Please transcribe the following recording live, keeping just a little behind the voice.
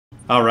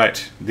All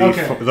right,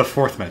 the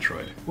fourth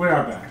Metroid. We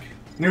are back.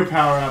 New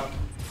power-up,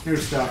 new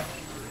stuff.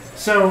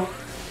 So,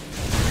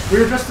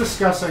 we were just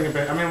discussing a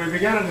bit. I mean, we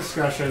began a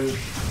discussion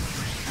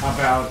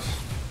about...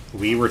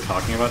 We were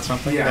talking about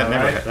something? Yeah,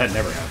 that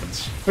never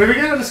happens. We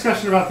began a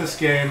discussion about this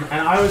game,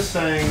 and I was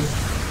saying,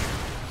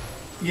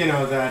 you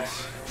know, that...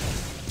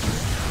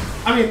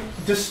 I mean,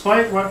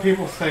 despite what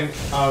people think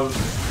of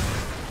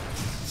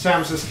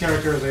Samus's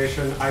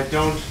characterization, I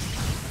don't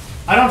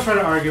try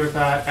to argue with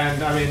that,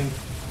 and I mean,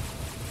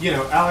 you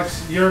know,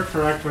 Alex, you're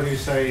correct when you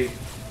say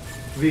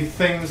the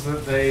things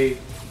that they...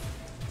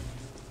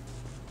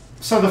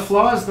 So the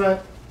flaws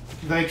that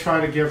they try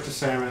to give to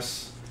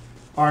Samus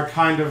are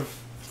kind of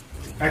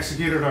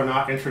executed or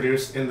not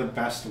introduced in the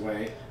best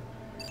way.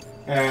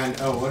 And,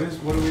 oh, what do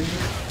we do? I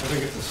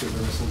think it's a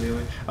super missile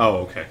dealing.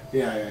 Oh, okay.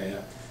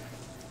 Yeah.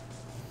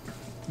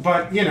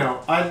 But, you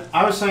know,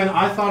 I was saying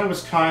I thought it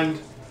was kind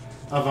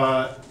of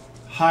a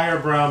higher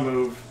brow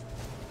move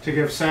to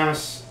give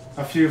Samus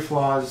a few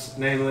flaws,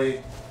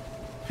 namely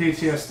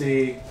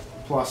PTSD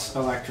plus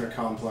Electra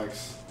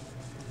Complex.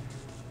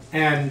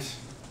 And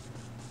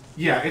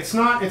yeah, it's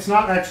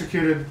not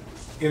executed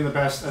in the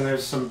best, and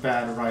there's some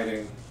bad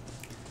writing.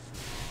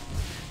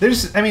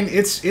 I mean,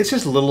 it's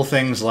just little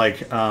things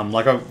like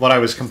what I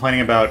was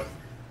complaining about.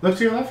 Look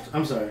to your left.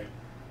 I'm sorry.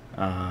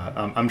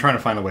 I'm trying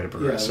to find a way to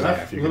progress. Yeah,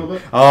 left, a little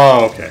bit.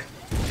 Oh, okay.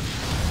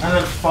 And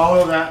then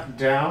follow that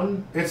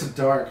down. It's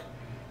dark.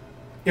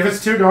 If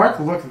it's too dark,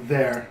 look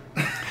there.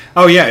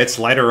 Oh yeah, it's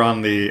lighter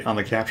on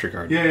the capture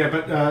card. Yeah,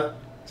 but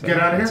get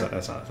out of here.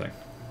 That's not a thing.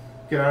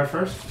 Get out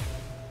first.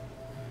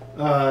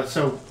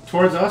 So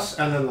towards us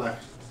and then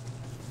left.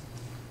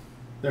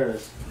 There it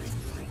is.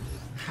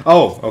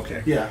 Oh,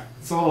 okay. Yeah,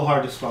 it's a little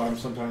hard to spot him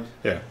sometimes.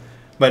 Yeah,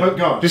 but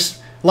go on.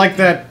 Just like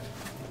that.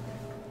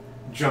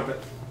 Jump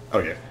it. Oh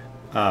yeah.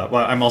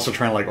 Well, I'm also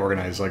trying to like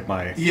organize like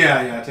my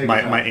take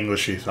my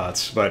Englishy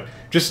thoughts, but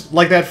just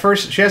like that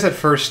first, she has that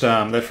first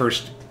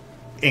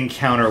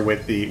encounter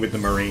with the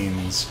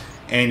Marines,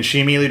 and she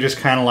immediately just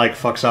kind of like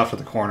fucks off to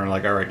the corner,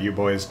 like, all right, you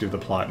boys do the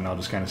plot, and I'll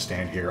just kind of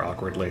stand here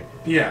awkwardly.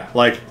 Yeah.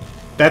 Like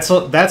that's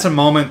a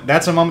moment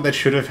that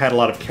should have had a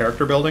lot of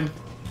character building,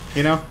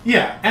 you know?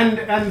 Yeah, and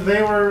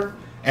they were.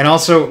 And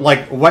also,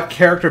 like, what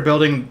character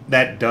building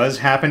that does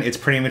happen, it's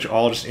pretty much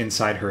all just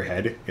inside her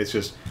head. It's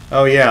just,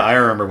 oh yeah, I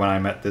remember when I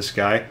met this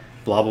guy,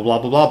 blah, blah, blah,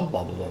 blah, blah,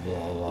 blah, blah, blah,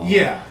 blah, blah.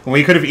 Yeah.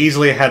 We could have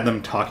easily had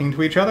them talking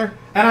to each other.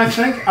 And I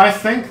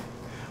think,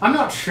 I'm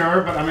not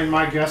sure, but I mean,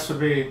 my guess would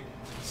be,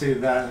 see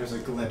that, there's a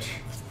glitch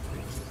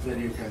that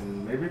you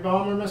can maybe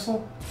bomb or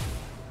missile?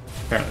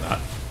 Apparently not.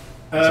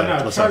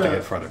 No, let's have to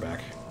get farther back.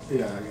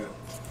 Yeah, I get it.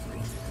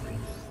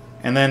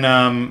 And then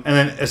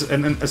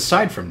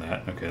aside from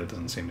that, okay, that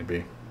doesn't seem to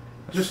be.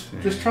 Just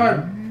try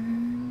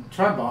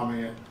bombing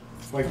it.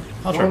 Like,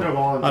 I'll try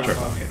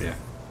bombing it.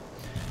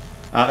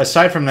 Yeah.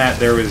 Aside from that,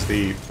 there was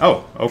the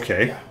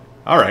okay, yeah.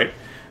 All right.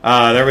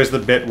 There was the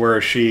bit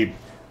where she,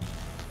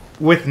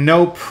 with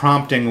no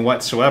prompting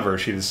whatsoever,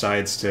 she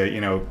decides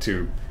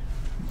to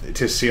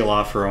to seal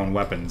off her own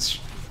weapons.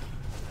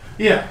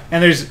 Yeah.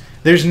 And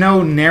there's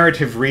no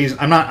narrative reason.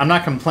 I'm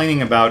not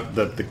complaining about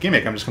the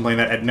gimmick. I'm just complaining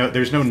that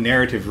there's no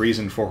narrative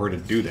reason for her to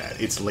do that.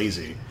 It's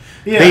lazy.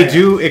 Yeah, they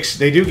do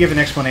give an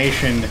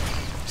explanation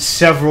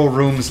several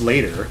rooms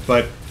later,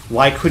 but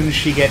why couldn't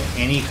she get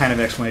any kind of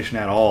explanation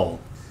at all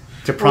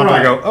to prompt her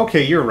to go,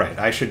 okay, you're right.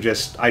 I should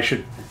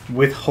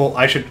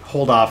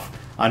hold off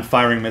on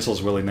firing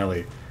missiles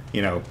willy-nilly,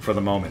 for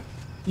the moment.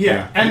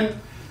 Yeah, and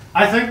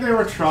I think they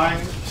were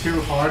trying too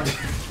hard.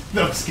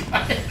 Those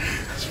guys.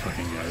 Those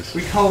fucking guys.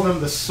 We call them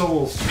the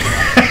souls. Oh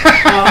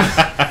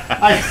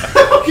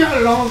god,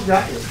 it almost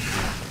got you.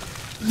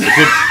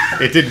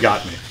 It did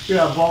got me.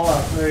 Yeah, ball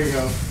up. There you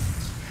go.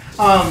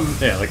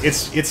 Yeah, like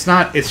it's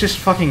just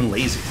fucking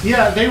lazy.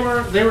 Yeah, they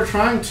were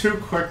trying too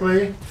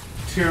quickly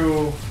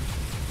to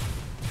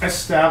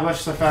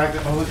establish the fact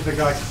that look at the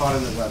guy caught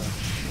in the web.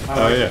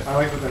 I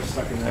like that they're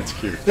stuck in there. That's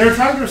cute. They were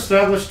trying to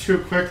establish too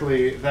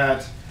quickly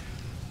that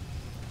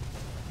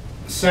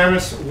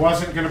Samus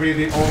wasn't going to be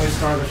the only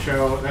star of the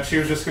show, that she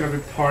was just going to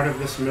be part of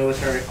this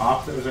military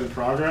op that was in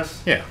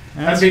progress. Yeah.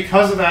 And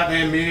because of that,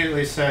 they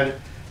immediately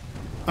said,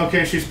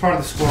 okay, she's part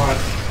of the squad.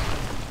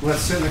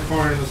 Let's sit in the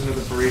corner and listen to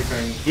the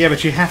briefing. Yeah,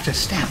 but you have to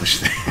establish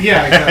that.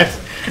 Yeah,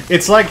 exactly.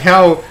 It's like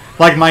how,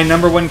 my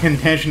number one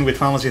contention with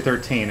Final Fantasy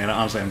 13, and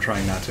honestly, I'm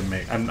trying not to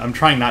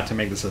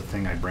make this a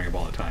thing I bring up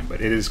all the time, but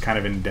it is kind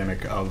of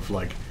endemic of,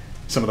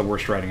 some of the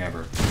worst writing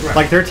ever.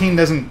 Right. 13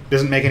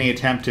 doesn't make any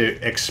attempt to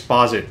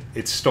exposit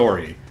its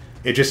story.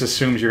 It just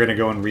assumes you're going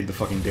to go and read the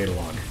fucking data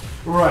log.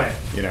 Right.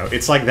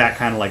 It's like that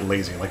kind of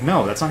lazy.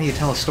 No, that's not how you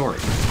tell a story.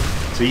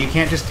 So you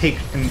can't just take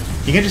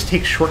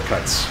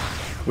shortcuts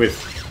with.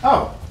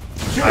 Oh,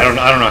 sure. I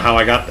don't know how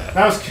I got that.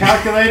 That was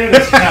calculated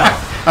as hell.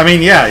 I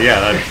mean, yeah.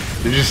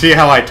 Did you see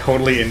how I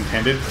totally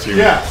intended to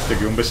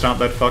Goomba stomp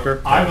that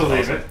fucker? I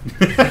believe it.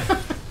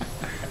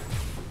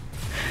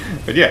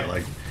 But yeah,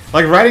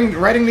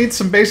 writing needs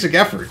some basic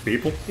effort,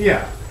 people.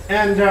 Yeah,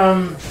 and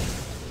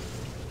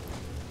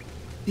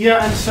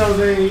so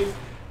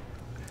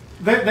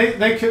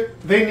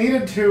they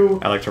needed to.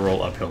 I like to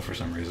roll uphill for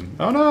some reason.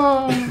 Oh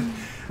no!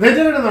 They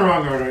did it in the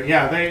wrong order.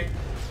 Yeah,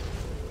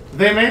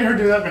 they made her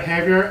do that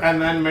behavior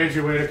and then made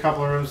you wait a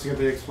couple of rooms to get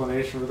the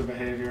explanation for the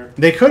behavior.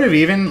 They could have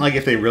even, like,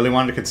 if they really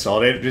wanted to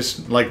consolidate it,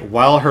 just, like,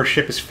 while her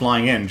ship is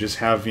flying in, just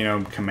have, you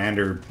know,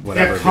 Commander,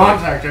 whatever. Yeah,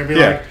 contact her. Be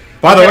yeah. like,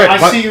 by the way,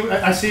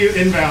 I see you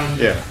inbound.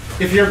 Yeah.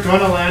 If you're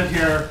gonna land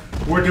here,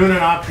 we're doing an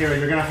op here.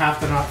 You're gonna have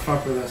to not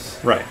fuck with us.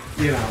 Right.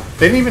 You know.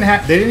 They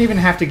didn't even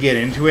have to get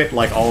into it,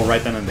 like, all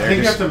right then and there. I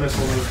think you have to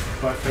missile those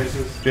butt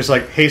faces. Just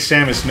like, hey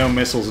Samus, no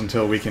missiles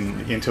until we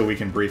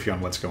can brief you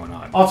on what's going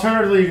on.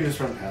 Alternatively, you can just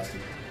run past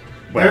them.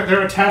 Well,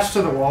 They're attached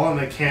to the wall and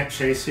they can't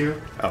chase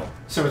you. Oh.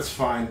 So it's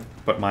fine.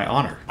 But my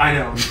honor. I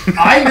know.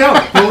 I know.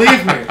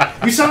 Believe me.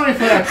 You saw me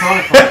play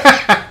Iconic.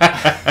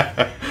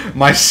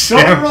 My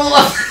Don't roll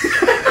up.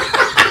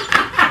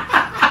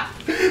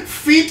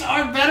 Feet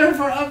are better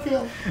for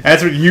uphill.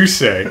 That's what you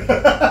say.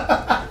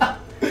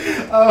 What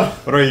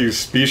are you,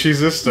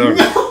 speciesist? Oh.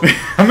 No.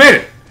 I made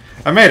it.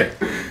 I made it.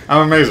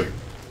 I'm amazing.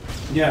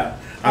 Yeah.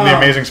 I'm the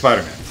amazing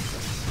Spider-Man.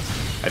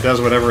 It does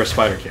whatever a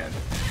spider can.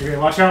 Okay,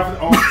 watch out for the...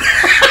 Oh.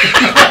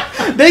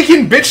 They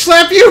can bitch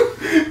slap you?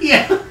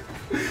 Yeah.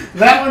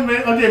 That one,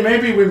 okay,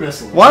 maybe we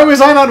missed it. Why was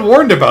I not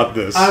warned about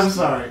this? I'm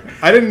sorry.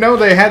 I didn't know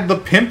they had the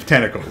pimp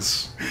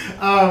tentacles.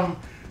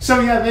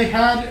 So yeah, they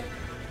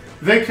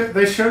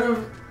should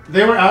have,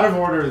 they were out of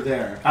order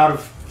there. Out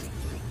of,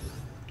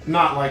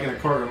 not like in a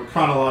courtroom,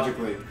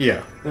 chronologically.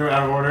 Yeah. They were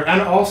out of order.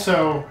 And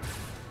also...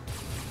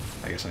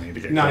 I guess I need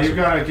to get No, closer. you've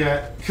got to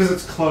get, because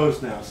it's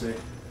closed now, see?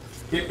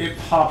 It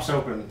pops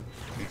open.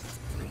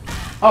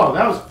 Oh,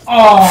 that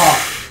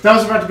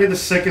was about to be the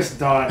sickest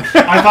dodge.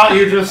 I thought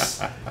you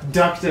just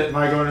ducked it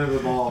by going into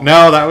the ball.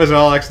 No, that was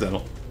all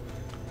accidental.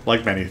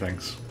 Like many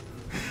things.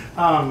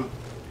 Watch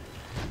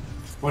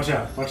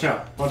out, watch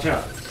out, watch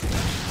out.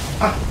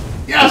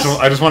 Yes!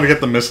 I just want to get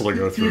the missile to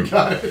go through. You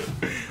got it.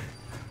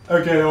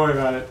 Okay, don't worry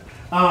about it.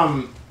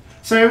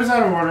 So it was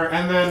out of order,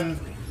 and then...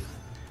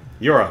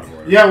 You're out of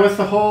order. Yeah, with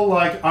the whole,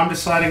 like, I'm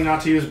deciding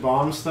not to use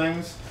bombs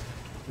things,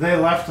 they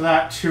left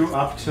that too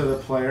up to the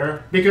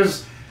player.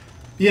 Because...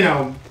 You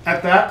know,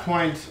 at that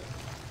point,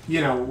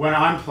 you know, when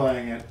I'm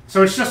playing it...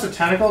 So it's just a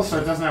tentacle, so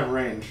it doesn't have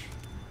range.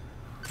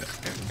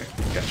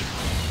 Gotcha.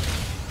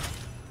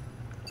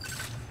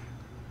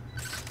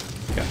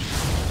 Gotcha.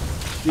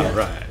 Yeah.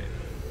 Alright.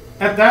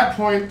 At that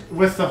point,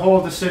 with the whole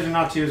decision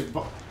not to use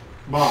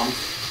bombs...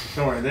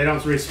 Don't worry, they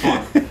don't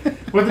respawn.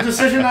 With the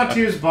decision not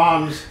to use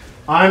bombs,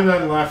 I'm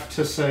then left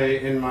to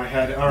say in my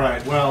head,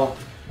 alright, well...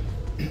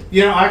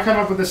 You know, I come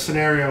up with this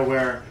scenario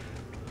where...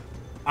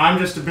 I'm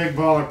just a big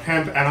baller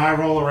pimp, and I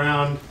roll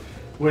around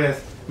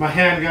with my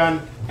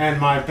handgun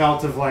and my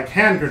belt of, like,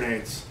 hand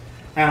grenades.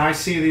 And I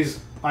see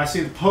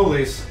the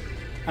police,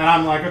 and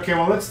I'm like, okay,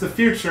 well, it's the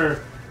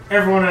future.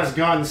 Everyone has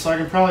guns, so I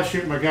can probably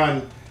shoot my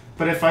gun.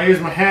 But if I use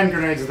my hand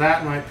grenades,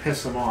 that might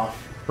piss them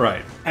off.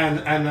 Right. And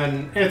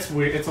then it's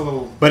weird. It's a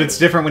little... But it's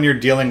different when you're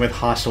dealing with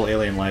hostile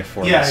alien life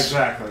forms. Yeah,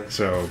 exactly.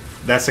 So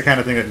that's the kind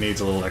of thing that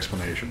needs a little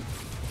explanation.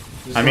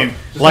 Just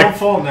just like, don't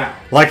fall now.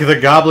 Like the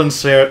Goblin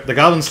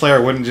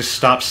Slayer wouldn't just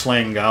stop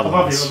slaying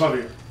goblins. Above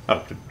you.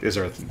 Oh, is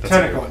there? That's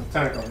Tentacle.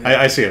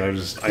 Yeah. I see it. I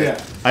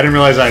didn't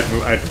realize I'd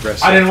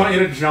progressed. I didn't want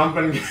you to jump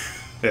and.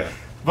 Yeah.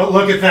 But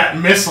look at that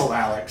missile,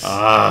 Alex.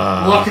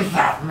 Look at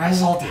that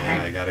missile tank.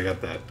 Yeah, I gotta get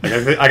that.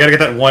 I gotta get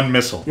that one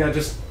missile. Yeah,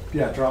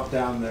 drop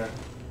down there.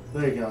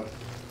 There you go.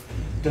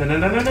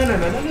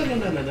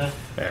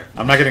 There.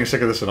 I'm not getting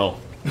sick of this at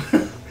all.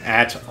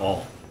 At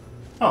all.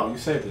 Oh, you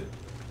saved it.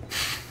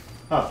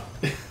 Oh.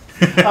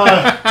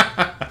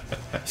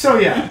 So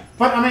yeah,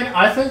 but I mean,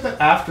 I think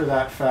that after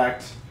that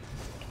fact,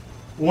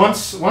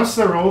 once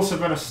the rules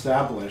have been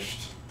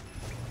established,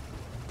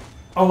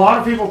 a lot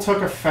of people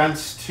took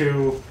offense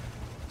to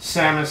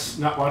Samus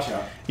not... Watch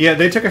out. Yeah,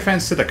 they took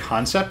offense to the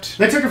concept.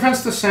 They took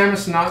offense to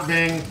Samus not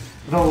being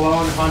the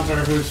lone hunter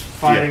who's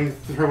fighting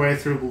her way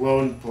through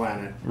Lone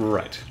Planet.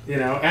 Right. You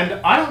know, and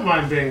I don't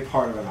mind being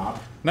part of an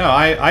op. No,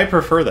 I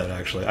prefer that,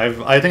 actually.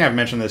 I think I've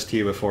mentioned this to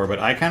you before, but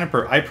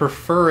I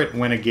prefer it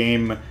when a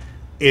game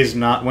is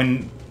not...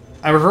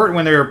 I prefer it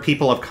when there are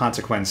people of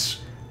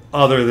consequence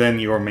other than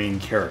your main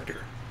character.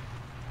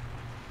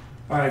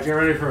 Alright, get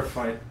ready for a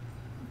fight.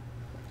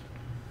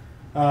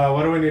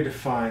 What do we need to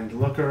find?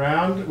 Look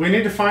around. We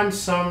need to find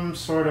some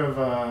sort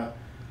of...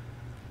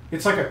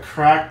 it's like a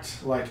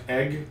cracked, like,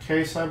 egg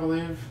case, I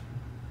believe.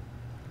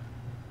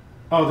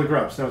 Oh, the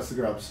grubs. No, it's the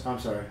grubs. I'm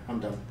sorry. I'm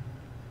dumb.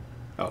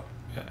 Oh,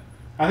 yeah.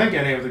 I think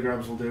any of the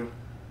grubs will do.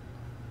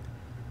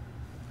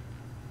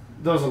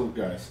 Those little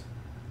guys.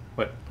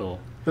 What little?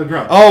 The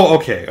grubs. Oh,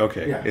 okay.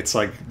 Yeah. It's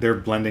like they're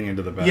blending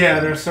into the background. Yeah,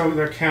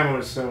 their camo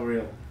is so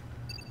real.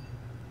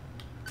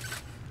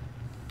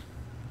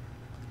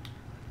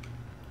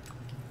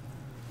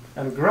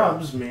 And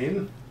grubs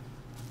mean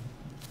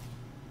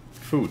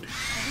food.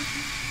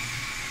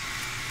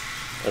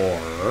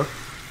 Or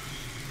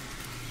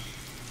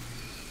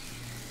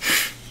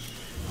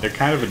they're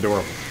kind of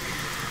adorable.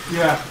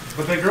 Yeah,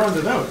 but they grow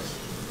into those.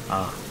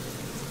 Ah.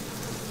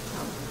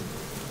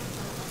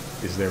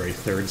 Is there a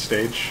third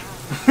stage?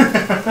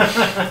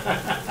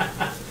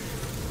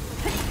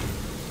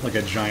 Like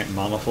a giant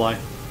mama fly.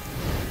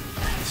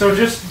 So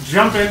just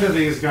jump into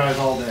these guys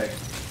all day,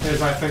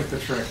 is I think the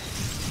trick.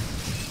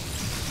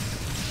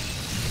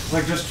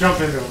 Like just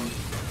jump into them.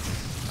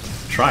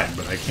 Tried,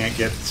 but I can't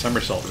get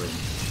somersault room.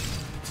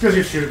 It's because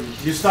you're shooting.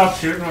 You stop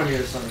shooting when you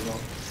get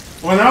somersault.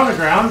 When they're on the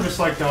ground, just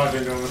like dodge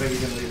into them. I think you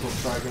can lethal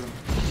strike them.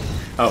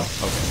 Oh,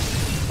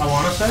 okay. I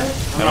want to say?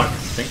 I don't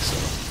think so.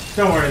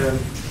 Don't worry then.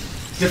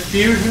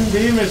 Diffusion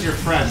beam is your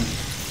friend.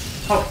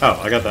 Oh,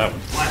 I got that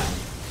one. Wow.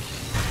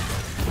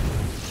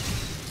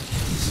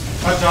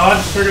 A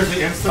dodge triggers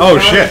the instant. Oh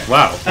dodge, shit!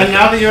 Wow. And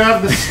now that you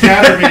have the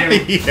scatter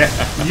beam, yeah.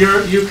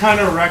 you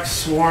kind of wreck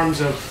swarms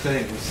of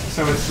things.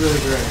 So it's really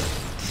great.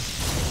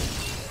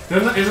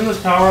 Isn't this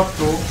power up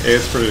cool?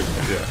 It's pretty.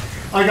 Yeah.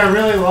 Like I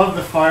really love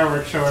the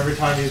fireworks show every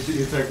time you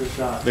take the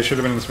shot. They should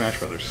have been in the Smash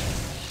Brothers.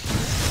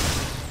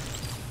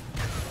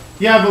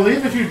 Yeah, I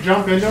believe if you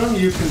jump into them,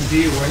 you can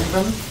de-wing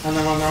them, and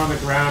then when they're on the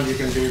ground, you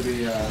can do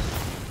the.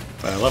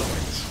 I love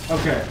wings.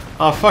 Okay.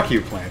 Oh fuck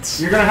you, plants.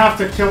 You're gonna have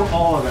to kill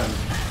all of them.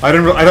 I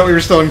thought we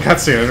were still in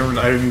cutscene.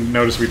 I didn't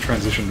notice we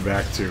transitioned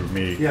back to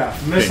me. Yeah,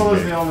 missile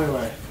is the only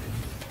way.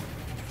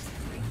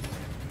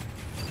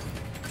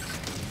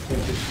 Take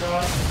a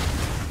shot.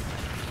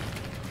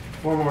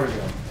 One more to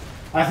go.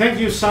 I think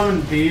you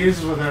summon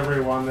bees with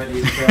every one that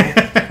you kill.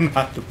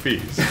 Not the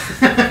bees.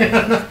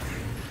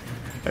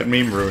 That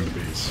meme ruined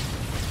bees.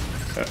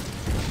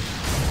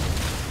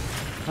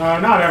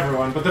 Not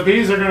everyone, but the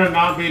bees are gonna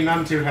not be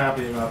none too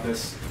happy about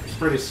this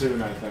pretty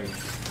soon, I think.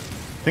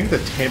 I think the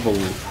table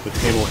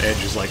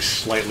edge is like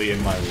slightly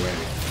in my way.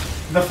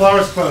 The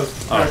flower's closed.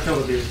 Oh. Gotta kill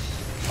the bees.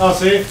 Oh,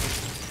 see?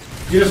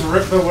 You just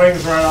rip the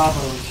wings right off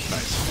of them.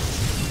 Nice.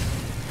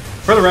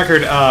 For the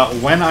record,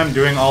 when I'm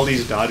doing all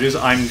these dodges,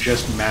 I'm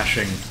just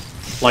mashing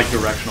like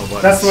directional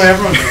buttons. That's the way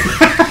everyone does it.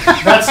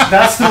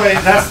 that's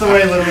the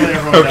way literally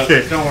everyone does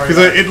it. Don't worry.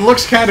 Because it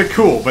looks kind of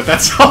cool, but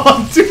that's all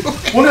I'm doing.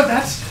 Well, no,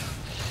 that's.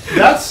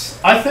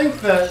 I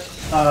think that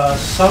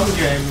some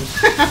games.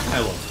 I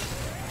love it.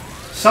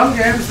 Some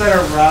games that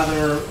are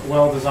rather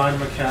well designed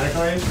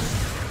mechanically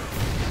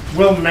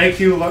will make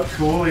you look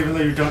cool even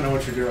though you don't know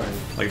what you're doing.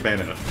 Like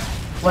Bayonetta.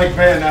 Like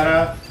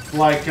Bayonetta,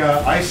 like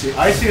Icy.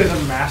 Icy is a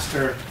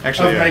master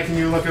Actually, of making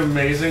you look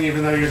amazing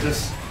even though you're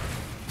just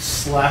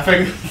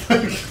slapping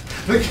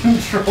the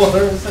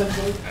controller,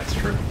 essentially. That's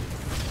true.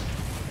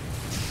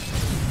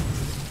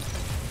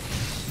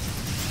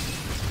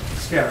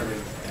 Scatter me,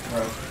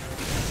 bro.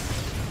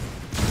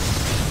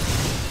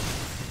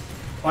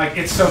 Like,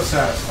 it's so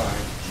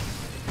satisfying.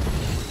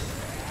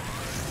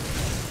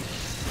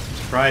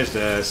 Surprised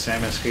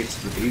Samus hates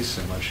the bees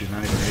so much. She's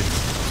not even hating.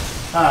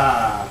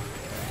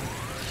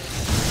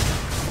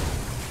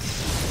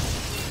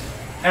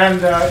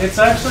 And it's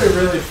actually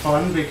really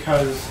fun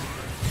because,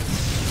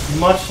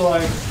 much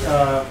like,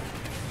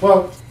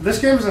 well, this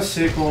game is a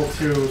sequel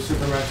to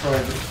Super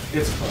Metroid.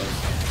 It's closed.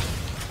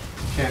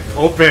 Can't do it.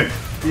 Open.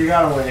 You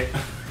gotta wait.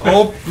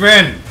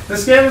 Open.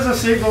 This game is a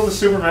sequel to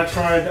Super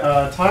Metroid,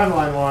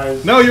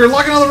 timeline-wise. No, you're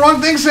locking on the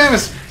wrong thing,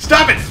 Samus.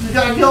 Stop it. You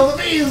gotta kill the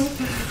bees.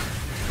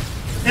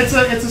 It's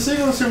a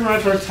sequel to Super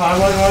Metroid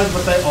timeline-wise,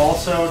 but they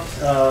also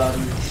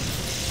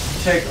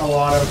take a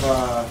lot of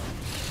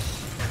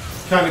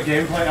kind of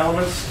gameplay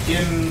elements.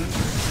 In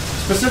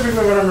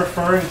specifically, what I'm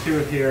referring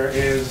to here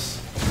is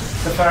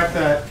the fact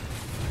that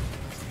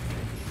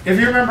if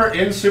you remember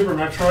in Super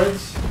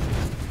Metroids,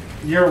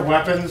 your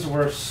weapons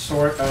were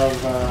sort of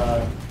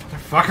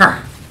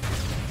Fucker.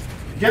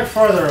 get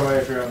farther away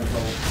if you're having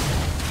trouble.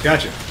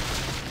 Gotcha.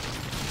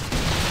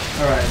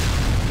 All right,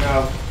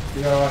 now.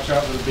 You gotta watch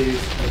out for the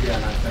bees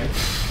again, I think.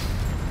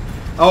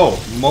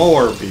 Oh,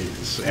 more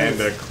bees and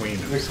a queen.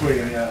 The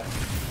queen, yeah.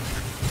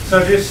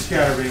 So just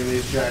scatter beam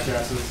these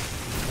jackasses.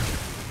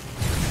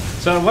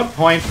 So at what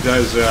point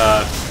does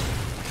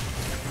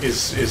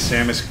is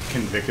Samus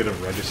convicted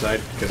of regicide?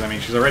 Because I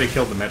mean, she's already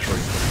killed the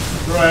Metroid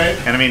queen. Right.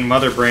 And I mean,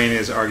 Mother Brain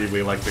is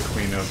arguably like the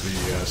queen of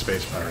the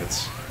space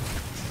pirates.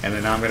 And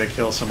then now I'm gonna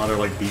kill some other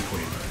like bee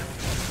queen.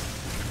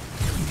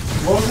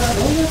 What was that?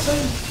 What was that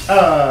saying?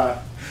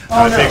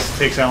 Oh, no.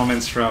 Takes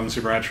elements from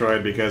Super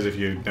Metroid because if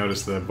you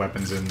notice the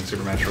weapons in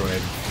Super Metroid,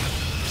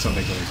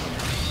 something killing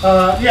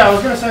something. Yeah, I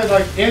was gonna say,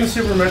 like, in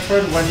Super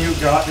Metroid, when you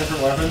got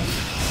different weapons,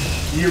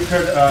 you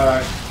could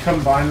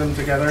combine them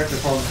together to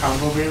form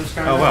combo beams,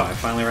 kind of. Oh wow, I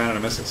finally ran out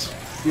of missiles.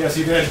 Yes,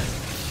 you did.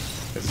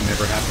 It's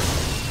never happened.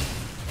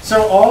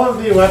 So all of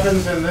the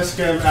weapons in this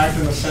game act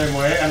in the same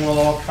way, and will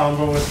all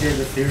combo with the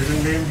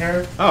diffusion beam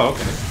here. Oh,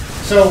 okay.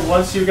 So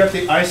once you get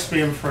the ice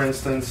beam, for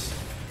instance,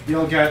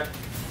 you'll get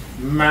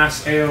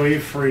mass AoE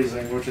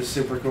freezing, which is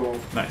super cool.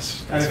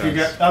 Nice. And if you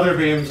get other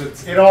beams,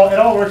 it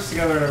all works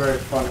together in a very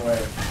fun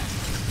way.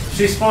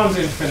 She spawns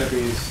infinite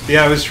bees.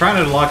 Yeah, I was trying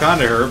to lock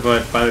onto her,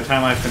 but by the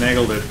time I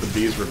finagled it, the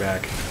bees were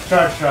back.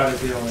 Charge shot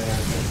is the only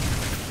answer.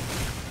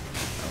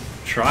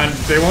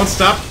 They won't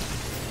stop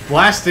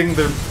blasting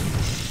their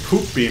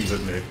poop beams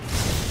at me.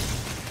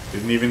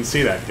 Didn't even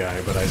see that guy,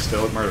 but I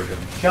still murdered him.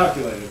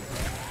 Calculated.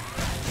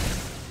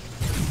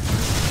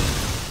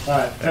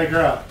 Alright, take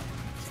her out.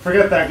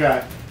 Forget that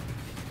guy.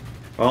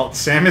 Well,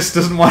 Samus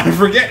doesn't want to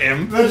forget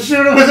him. The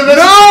shooter was a miss.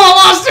 No, I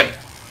lost it!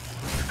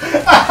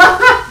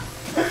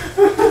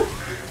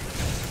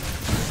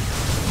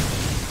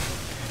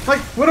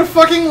 Like, would a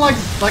fucking, like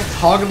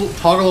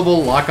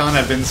toggleable lock-on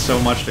have been so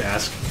much to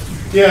ask?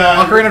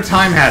 Yeah. Ocarina of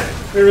Time had it.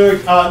 It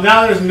really,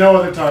 now there's no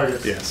other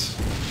targets. Yes.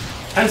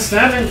 And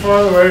standing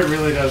farther away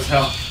really does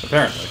help.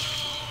 Apparently.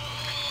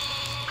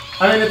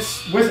 I mean,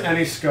 it's with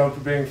any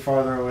scope, being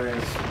farther away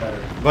is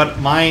better. But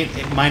my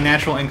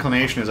natural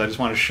inclination is I just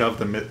want to shove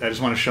the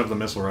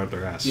missile right up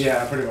their ass.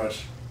 Yeah, pretty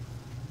much.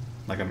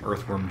 Like I'm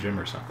Earthworm Jim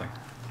or something.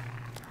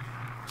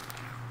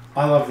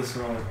 I love this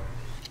moment.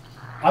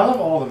 I love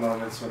all the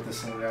moments with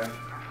this little guy.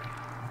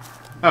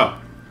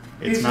 Oh,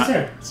 He's just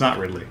here. It's not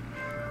Ridley.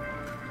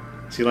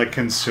 Is he like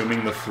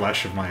consuming the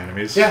flesh of my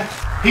enemies? Yeah,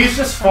 he's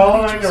just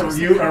following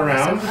you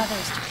around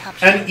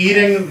and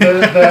eating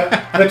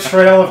the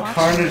trail of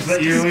carnage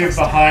that you leave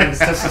behind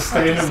to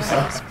sustain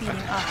himself.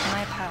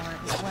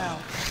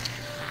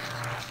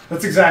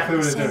 That's exactly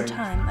what he's doing.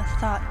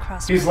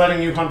 He's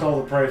letting you hunt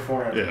all the prey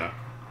for him. Yeah.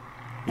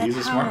 He's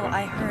a smart one.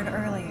 I heard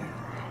earlier.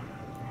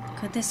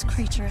 Could this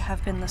creature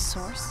have been the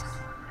source?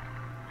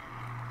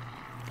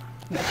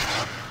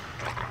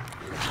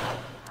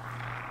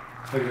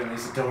 Look at him,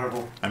 he's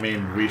adorable. I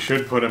mean, we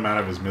should put him out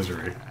of his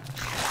misery. Look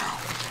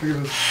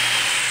at this.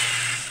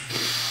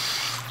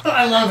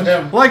 I love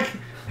him. Like,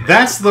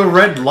 that's the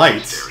red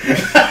light.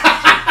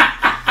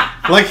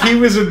 Like, he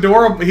was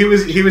adorable. He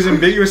was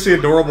ambiguously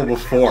adorable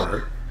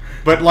before.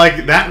 But,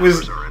 like,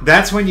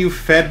 that's when you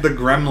fed the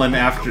gremlin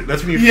after...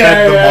 That's when you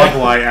fed the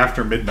Mogwai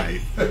after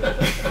midnight.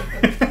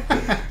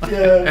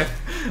 Yeah.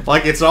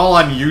 Like, it's all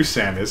on you,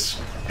 Samus.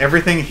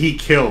 Everything he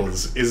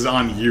kills is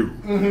on you.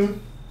 Mm-hmm.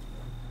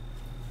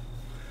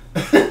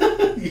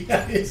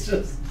 Yeah, it's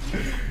just...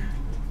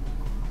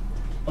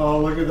 Oh,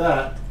 look at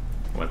that.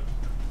 What?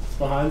 It's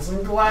behind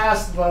some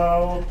glass,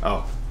 though.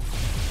 Oh.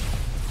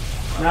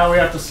 Now we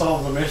have to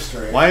solve the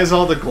mystery. Why is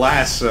all the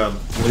glass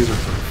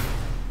laser-proof?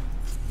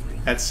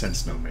 That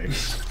sense no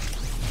makes.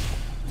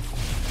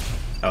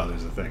 Oh,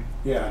 there's a thing.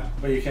 Yeah,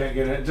 but you can't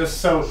get it. Just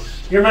so...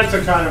 You're meant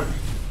to kind of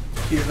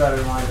keep that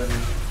in mind. And,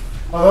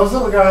 well, those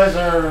little guys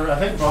are, I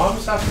think,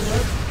 bombs have to do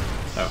it.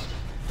 Oh.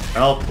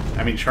 Well,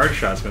 I mean, charge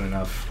shot's been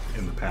enough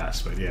in the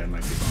past, but yeah, it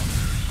might be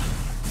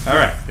bomb.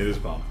 Alright, it is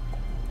bomb.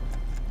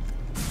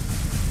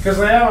 Because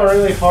they have a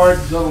really hard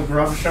little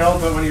grub shell,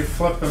 but when you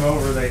flip them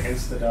over, they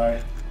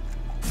insta-die.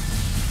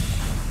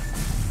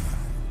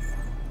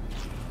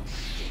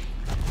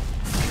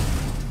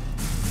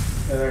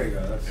 Yeah, there you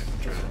go.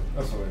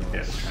 That's what we want.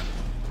 Yeah, it's kind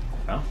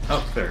of...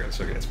 Oh, there it is.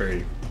 Okay, it's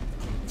very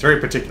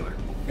particular.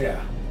 Yeah.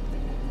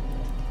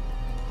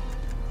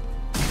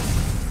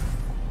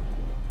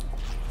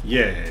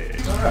 Yay.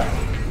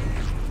 Alright.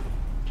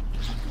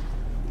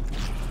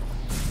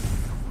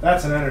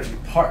 That's an energy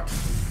part.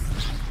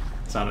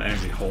 It's not an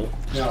energy hole.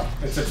 No,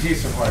 it's a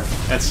piece of heart.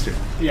 That's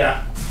stupid.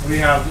 Yeah, we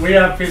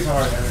have piece of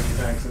heart energy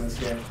tanks in this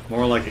game.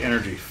 More like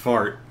energy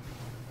fart.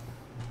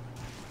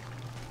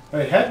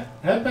 Wait, head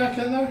back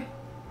in there?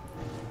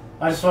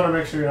 I just want to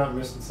make sure you're not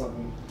missing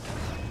something.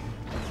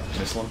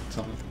 Missile?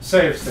 Something?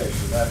 Save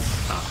station,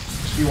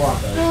 that's... You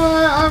want that.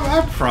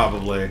 I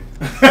probably.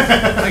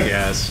 I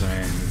guess.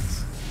 I mean,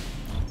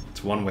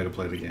 it's one way to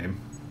play the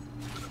game.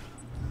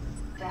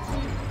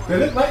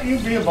 Did it let you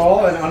be a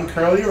ball and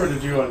uncurl you, or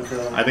did you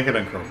uncurl? I think it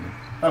uncurled me.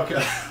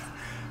 Okay.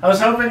 I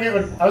was hoping it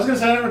would... I was going to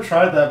say I never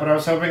tried that, but I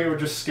was hoping it would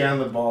just scan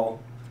the ball.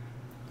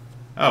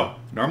 Oh,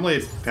 normally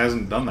it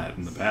hasn't done that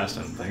in the past,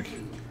 I don't think.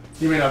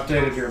 You mean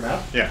updated your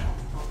map? Yeah.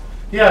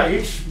 Yeah,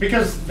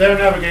 because their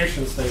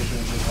navigation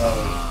stations as well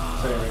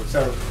as saving.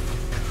 So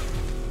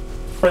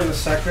when the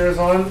sector is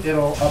on,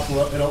 it'll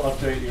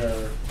update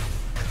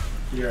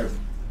your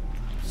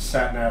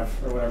sat nav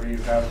or whatever you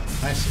have.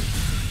 I see.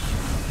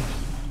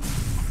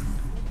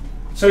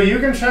 So you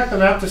can check the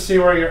map to see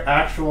where your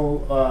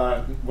actual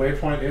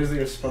waypoint is that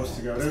you're supposed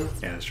to go to.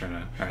 Yeah, it's trying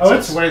to. Right, oh, so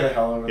it's way the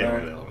hell over there.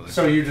 Way the hell over there.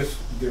 So you just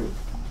do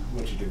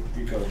what you do.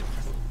 You go,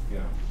 you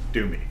know.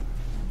 Do me.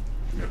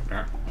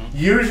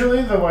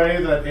 Usually the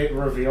way that it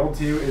revealed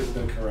to you is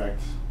the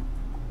correct.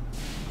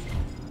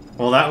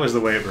 Well, that was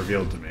the way it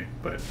revealed to me,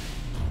 but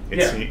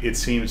it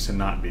seems to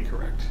not be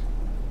correct.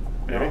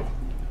 Maybe? No?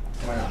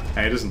 Why not?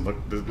 And it doesn't look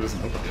good.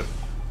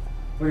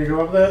 When you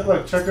go up there,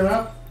 look, check the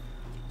map.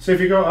 So if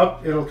you go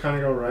up, it'll kind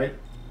of go right,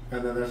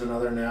 and then there's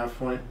another nav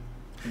point.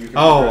 You can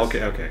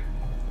okay.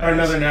 Or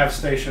another nav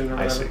station or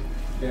whatever. I see.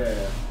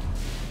 Yeah.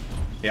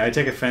 Yeah, I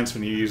take offense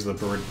when you use the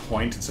word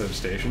point instead of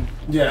station.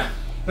 Yeah.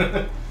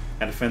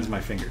 That offends my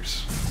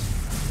fingers.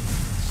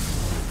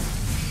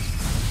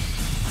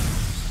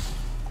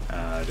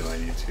 Do I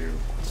need to...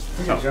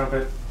 You can jump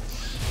it.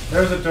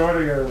 There's a door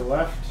to your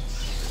left.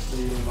 So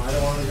you might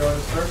want to go to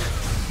first.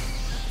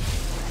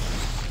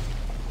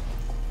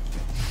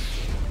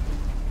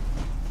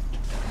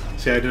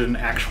 See, I did an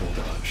actual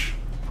dodge.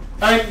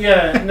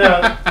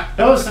 No.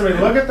 Notice to me,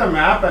 look at the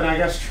map and I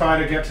guess try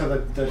to get to the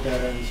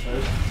dead ends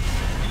first.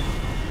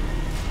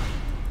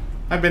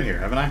 I've been here,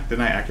 haven't I?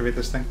 Didn't I activate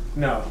this thing?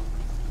 No.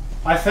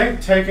 I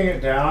think taking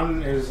it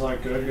down is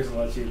like good because it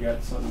lets you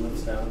get something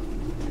that's down.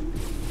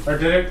 Or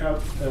did it? I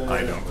don't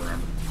remember.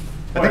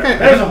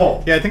 There's a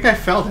hole. Yeah, I think I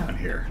fell down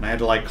here, and I had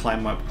to like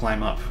climb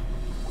up.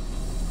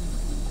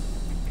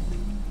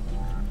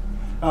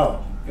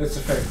 Oh, it's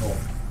a fake hole.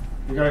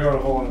 You gotta go to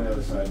a hole on the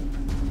other side.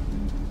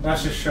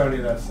 That's just showing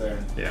you that's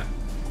there. Yeah.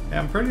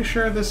 I'm pretty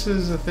sure this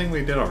is a thing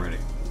we did already.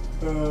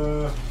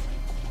 No,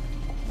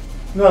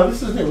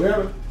 this is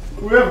new.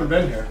 We haven't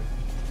been here.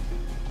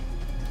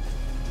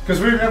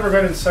 Because we've never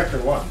been in Sector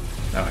 1.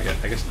 No, I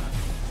guess not.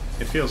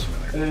 It feels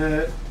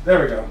familiar.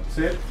 There we go.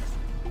 See it?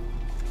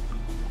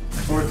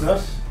 Towards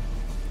us.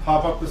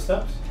 Hop up the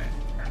steps.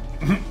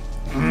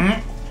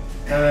 And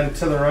then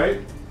to the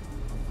right.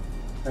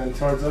 And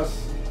towards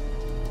us.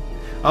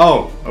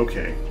 Oh,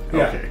 okay.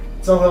 Yeah, Okay.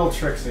 it's a little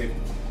tricksy.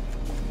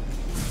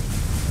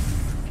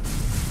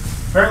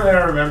 Apparently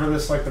I remember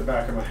this like the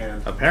back of my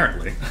hand.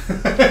 Apparently.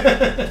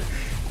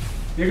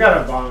 You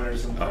got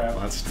abominators and crap. Oh,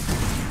 that's...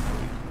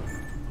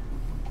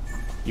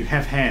 You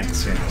have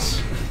hands,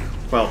 yes.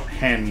 Well,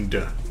 hand.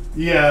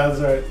 Yeah,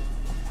 that's right.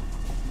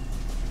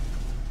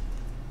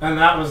 And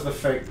that was the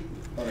fake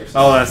other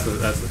stuff. Oh,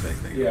 that's the fake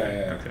thing.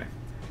 Yeah. Okay.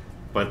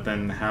 But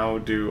then how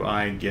do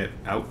I get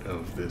out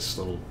of this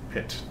little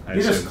pit?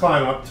 You just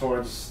climb up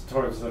towards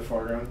the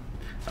foreground.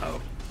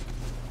 Oh.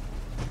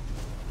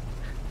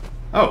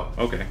 Oh,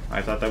 okay.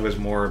 I thought that was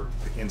more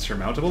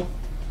insurmountable.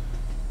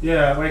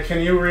 Yeah, wait,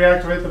 can you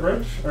reactivate the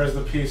bridge? Or is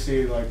the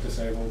PC, like,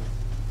 disabled?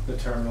 The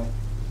terminal?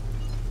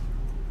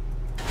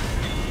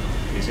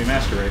 Easy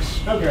Master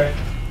Race. Okay.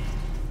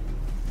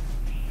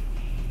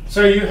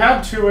 So you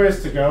have two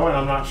ways to go, and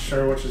I'm not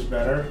sure which is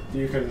better.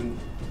 You can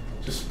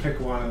just pick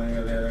one and then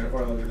go the other,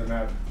 or look at the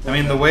map. I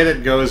mean, the way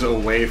that goes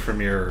away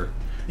from your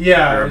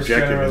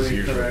objective is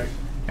usually... correct.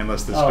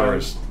 Unless this door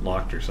is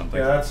locked or something.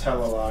 Yeah, that's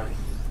hella locked.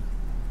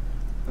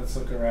 Let's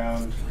look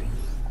around.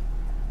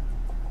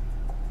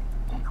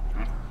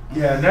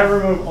 Yeah,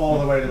 never move all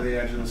the way to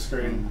the edge of the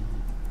screen.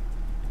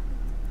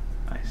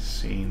 I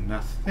see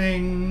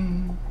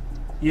nothing.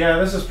 Yeah,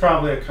 this is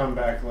probably a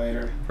comeback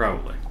later.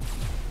 Probably.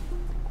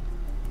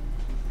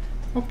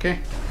 Okay.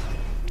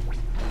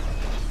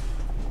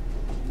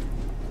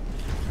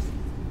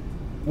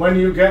 When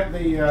you get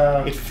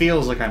the... It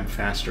feels like I'm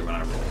faster when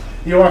I roll.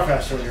 You are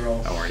faster when you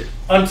roll. How are you?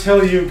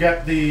 Until you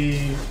get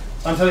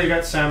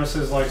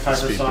Samus's like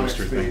hypersonic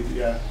Speed speed. thing.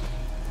 Yeah.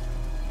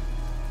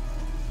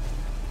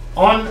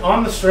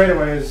 On the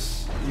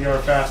straightaways, you're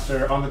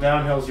faster. On the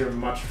downhills, you're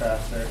much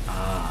faster.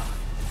 Ah.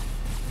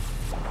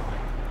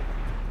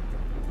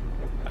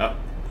 Oh.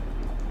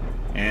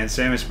 And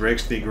Samus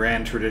breaks the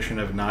grand tradition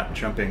of not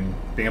being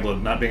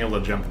able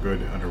to jump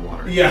good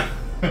underwater. Yeah.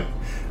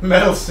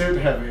 Metal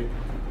suit heavy.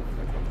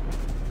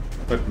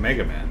 But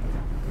Mega Man.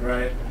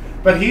 Right.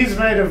 But he's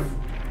made of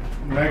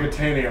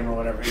megatanium or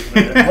whatever he's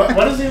made of.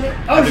 What is he made?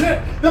 Oh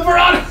shit! The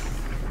piranha!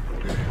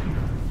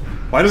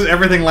 Why does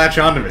everything latch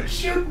onto me?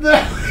 Shoot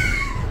that!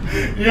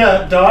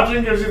 Yeah,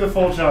 dodging gives you the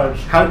full charge.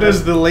 How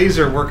does the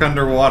laser work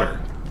underwater?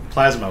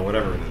 Plasma,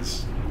 whatever it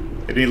is.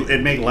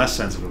 It'd make less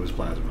sense if it was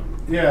plasma.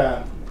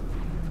 Yeah.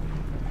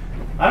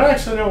 I don't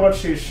actually know what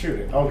she's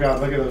shooting. Oh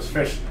god, look at those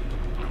fish.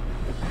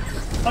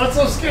 Oh, it's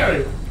so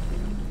scary!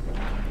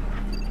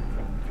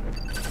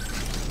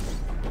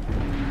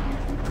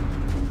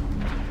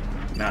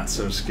 Not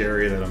so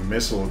scary that a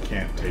missile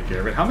can't take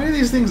care of it. How many of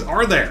these things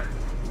are there?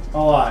 A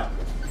lot.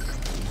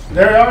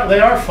 They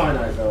are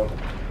finite though.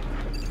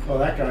 Oh,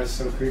 that guy's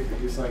so creepy.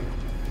 He's like,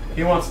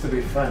 he wants to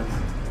be friends.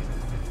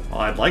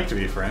 Well, I'd like to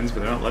be friends, but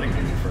they're not letting me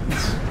be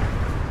friends.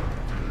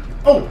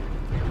 Oh!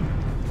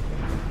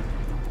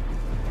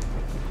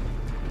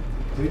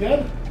 Is he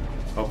dead?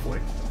 Hopefully.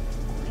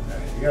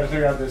 Alright, you gotta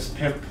figure out this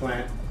pimp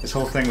plant. This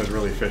whole thing was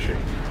really fishy.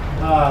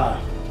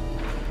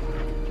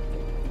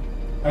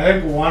 I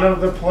think one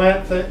of the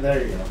plant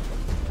there you go.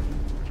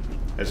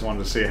 I just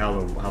wanted to see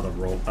how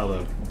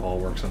the ball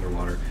works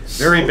underwater.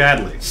 Very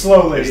badly.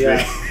 Slowly, is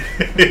yeah.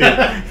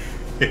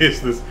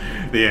 Is this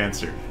the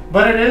answer?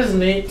 But it is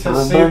neat to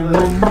see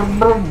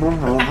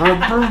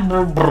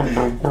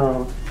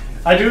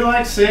I do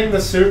like seeing the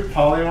suit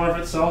polymorph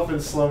itself in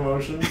slow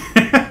motion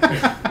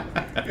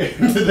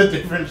into the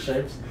different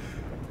shapes.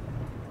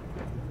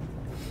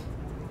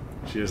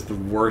 She has the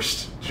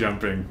worst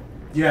jumping.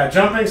 Yeah,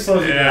 jumping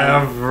slows you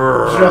down.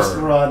 Ever. Just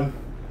run.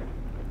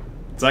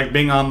 It's like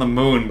being on the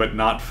moon, but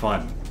not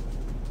fun.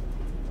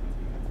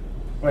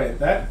 Wait,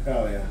 that?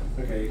 Oh yeah.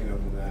 Okay, you can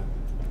open that.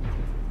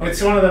 It's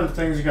one of them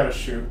things you gotta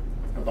shoot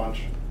a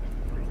bunch.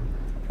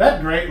 That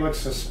grate looks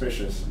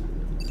suspicious.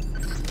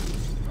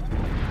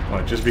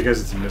 What? Just because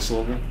it's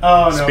missile?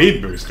 Oh no.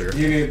 Speed booster.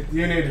 You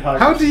need high.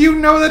 How do you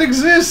know that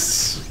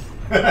exists?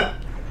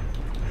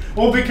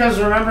 Well,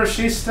 because remember,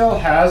 she still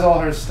has all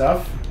her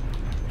stuff.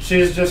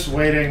 She's just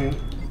waiting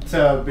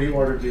to be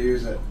ordered to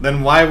use it.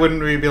 Then why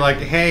wouldn't we be like,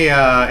 hey,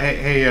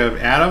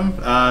 Adam,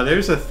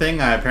 there's a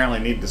thing I apparently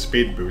need the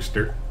speed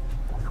booster.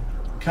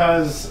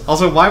 Because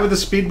also, why would the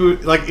speed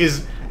boost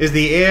is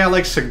the AI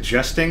like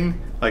suggesting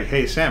like,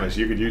 hey Samus,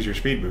 you could use your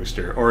speed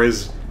booster, or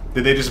is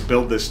Did they just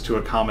build this to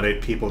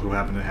accommodate people who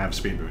happen to have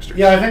speed boosters?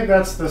 Yeah, I think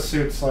that's the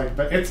suit's like,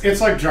 but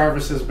it's like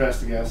Jarvis's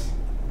best guess.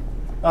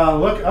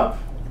 Look up,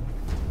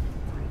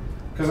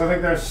 because I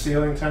think there's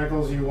ceiling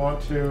tentacles you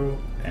want to.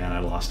 And I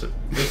lost it.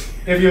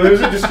 If you lose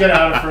it, just get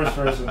out of first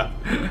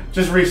person.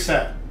 Just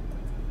reset.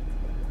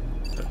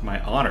 That's my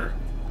honor.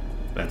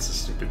 That's a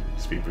stupid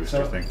speed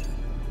booster thing.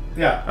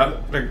 Yeah.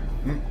 Just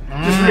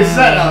Just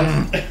reset,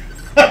 Alex.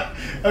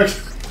 Okay.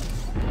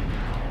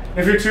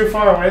 If you're too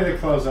far away, they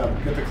close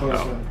up. Get the close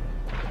one.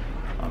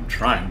 I'm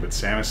trying, but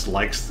Samus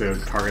likes to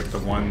target the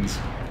ones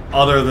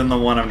other than the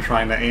one I'm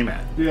trying to aim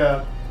at.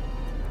 Yeah.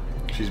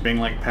 She's being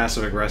like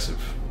passive aggressive.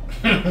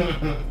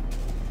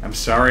 I'm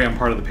sorry, I'm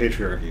part of the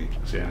patriarchy.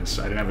 Samus,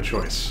 I didn't have a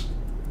choice.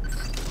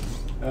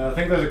 I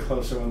think there's a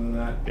closer one than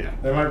that. Yeah.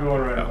 There might be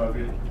one right above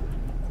you.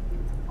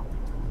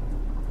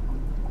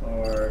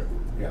 Or,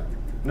 yeah.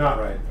 Not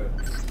right,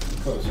 but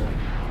closer.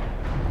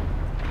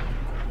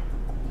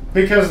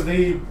 Because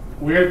the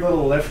weird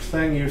little lift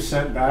thing you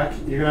sent back,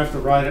 you're going to have to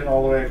ride it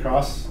all the way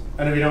across.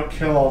 And if you don't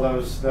kill all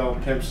those, they'll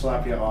pimp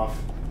slap you off.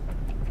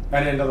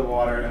 And into the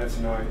water, and it's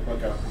annoying.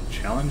 Look up.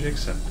 Challenge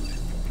accepted.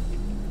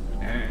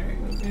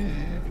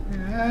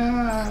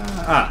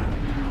 Ah.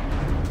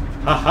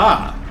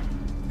 Haha.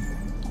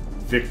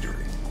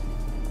 Victory.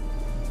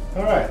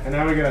 Alright, and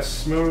now we get a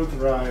smooth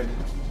ride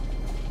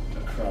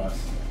across.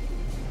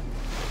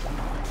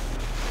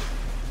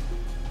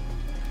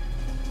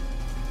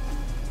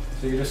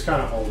 So you just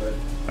kind of hold it.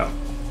 Oh.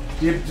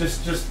 You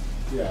just,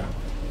 yeah.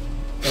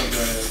 Don't do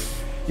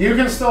anything. You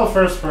can still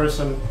first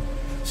person.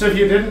 So if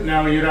you didn't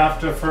know, you'd have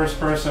to first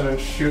person and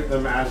shoot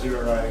them as you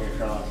were riding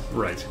across.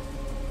 Right.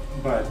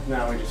 But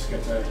now we just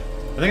get to...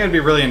 I think I'd be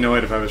really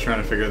annoyed if I was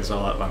trying to figure this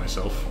all out by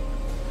myself.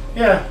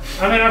 Yeah,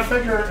 I mean, I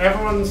figure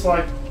everyone's,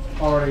 like,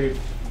 already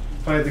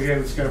played the game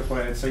that's going to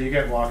play it, so you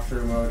get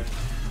walkthrough mode.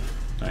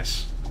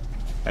 Nice.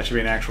 That should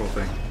be an actual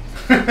thing.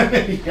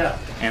 Yeah.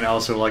 And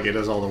also, like, it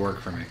does all the work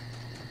for me.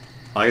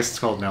 I guess it's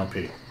called an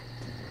LP. So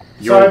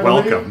You're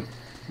welcome.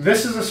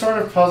 This is a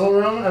sort of puzzle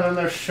room, and then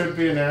there should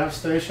be a nav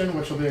station,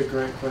 which will be a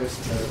great place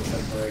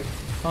to break.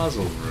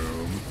 Puzzle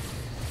room.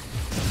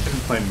 I didn't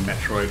play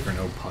Metroid for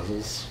no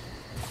puzzles.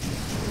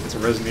 It's a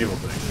Resident Evil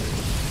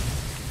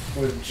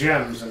thing. With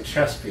gems and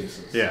chess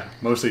pieces. Yeah,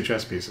 mostly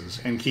chess pieces.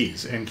 And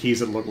keys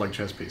that look like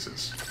chess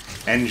pieces.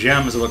 And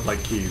gems that look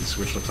like keys,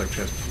 which look like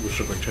chess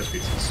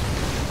pieces.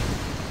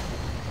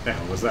 The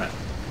hell was that?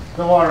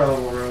 The water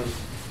level rose.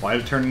 Why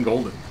did it turn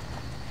golden?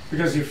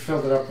 Because you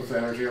filled it up with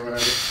energy or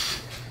whatever.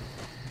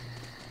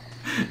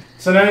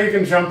 So now you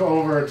can jump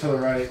over to the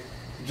right.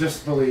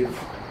 Just believe.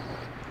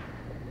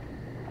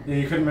 Yeah,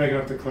 you couldn't make it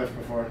up the cliff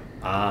before.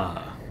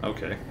 Ah,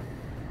 okay.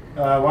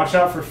 Watch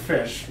out for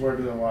fish, word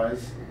to the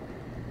wise.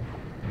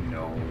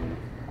 No.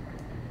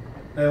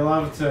 They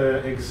love to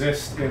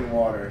exist in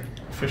water.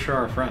 Fish are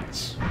our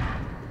friends.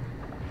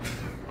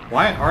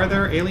 Why are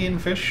there alien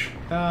fish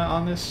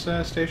on this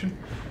station?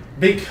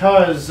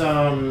 Because,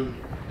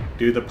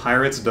 Do the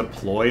pirates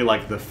deploy,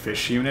 like, the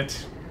fish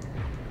unit?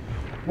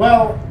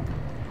 well,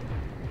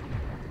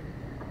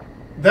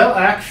 they'll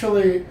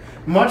actually,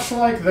 much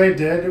like they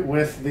did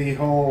with the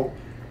whole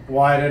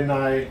why didn't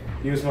I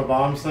use my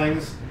bombs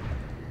things,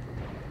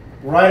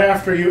 right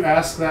after you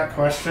ask that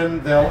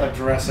question, they'll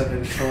address it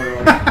in short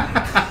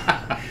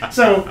order.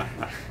 So,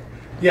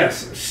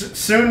 yes,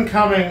 soon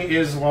coming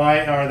is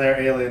why are there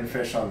alien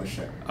fish on the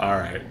ship.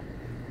 Alright.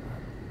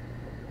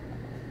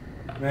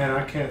 Man,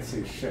 I can't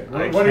see shit.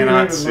 I What are you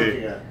cannot even see.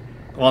 looking at?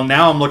 Well,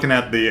 now I'm looking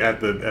at the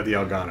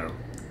Elgato.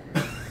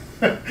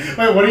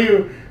 Wait, what are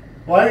you...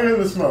 Why are you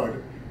in this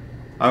mode?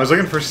 I was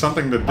looking for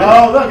something to do.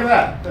 Oh, look at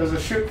that! There's a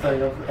shoot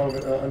thing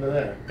under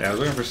there. Yeah, I was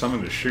looking for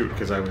something to shoot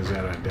because I was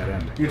at a dead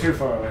end. You're too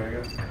far away,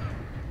 I guess.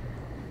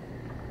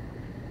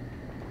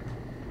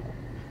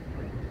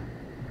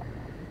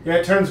 Yeah,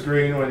 it turns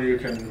green when you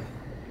can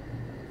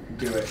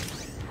do it.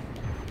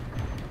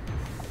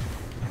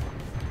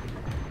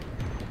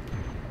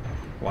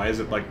 Why is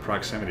it like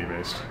proximity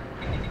based?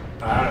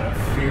 I don't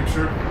know,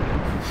 future?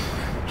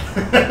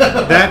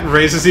 That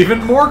raises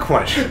even more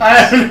questions. I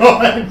have no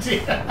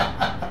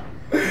idea.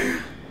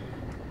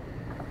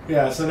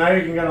 Yeah, so now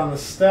you can get on the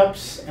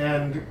steps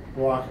and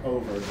walk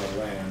over the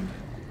land.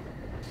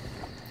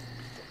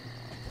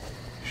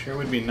 Sure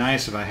would be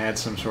nice if I had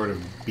some sort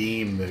of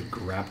beam that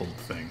grappled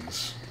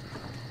things.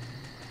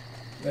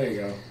 There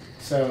you go.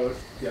 So,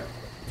 yeah.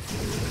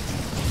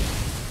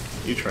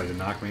 You tried to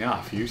knock me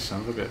off, you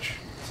son of a bitch.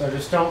 So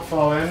just don't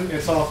fall in.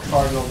 It's all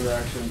cardinal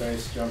direction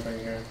based jumping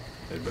here.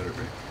 It better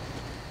be.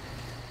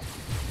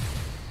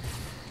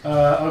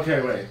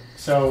 Okay, wait.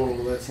 So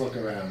let's look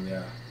around,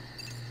 yeah.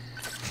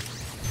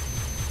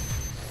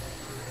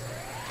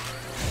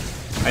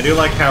 I do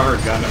like how her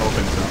gun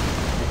opens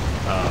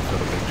up for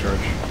the big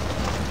charge.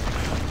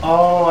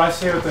 Oh, I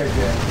see what they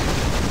did.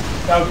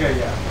 Okay,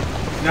 yeah.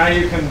 Now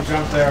you can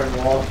jump there and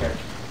wall kick.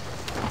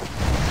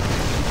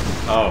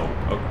 Oh,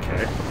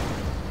 okay.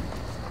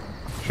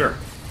 Sure,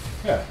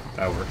 Yeah.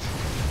 that worked.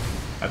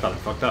 I thought it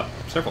fucked up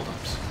several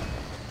times.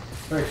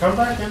 Wait, come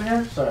back in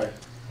here? Sorry.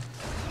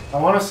 I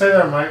want to say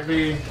there might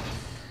be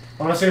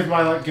I want to see if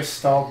my like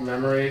Gestalt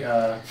memory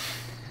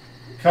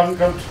come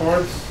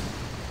towards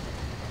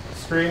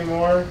screen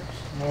more.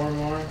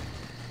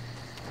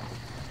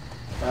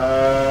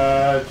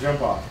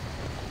 Jump off.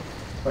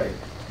 Wait.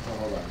 Oh,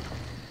 hold on.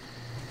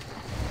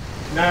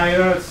 Nah, you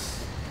know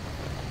it's.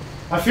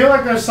 I feel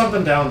like there's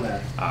something down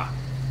there. Ah.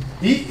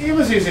 It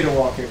was easy to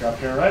wall kick up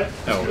here, right?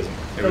 No, it wasn't.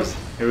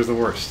 It was the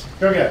worst.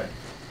 Go get it.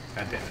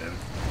 God damn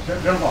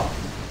it. Jump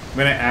off. I'm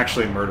gonna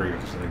actually murder you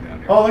for sitting down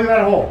here. Oh, look at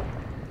that hole.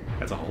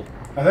 That's a hole.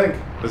 I think.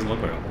 Doesn't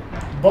look like a hole.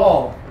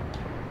 Ball.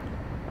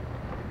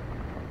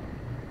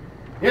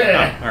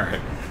 Yeah. Oh,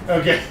 alright.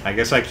 Okay. I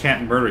guess I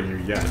can't murder you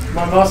yet.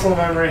 My muscle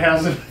memory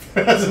hasn't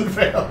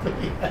failed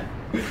me yet.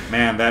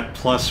 Man, that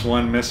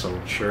 +1 missile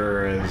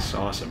sure is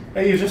awesome.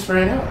 Hey, you just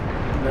ran out.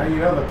 Now you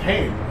know the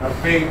pain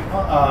of being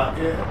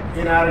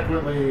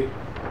inadequately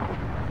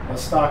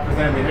stocked with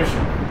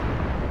ammunition.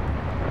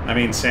 I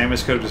mean,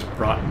 Samus could have just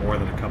brought more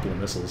than a couple of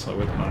missiles on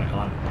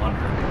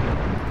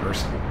her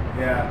person.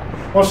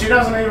 Yeah. Well, she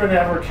doesn't even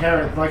ever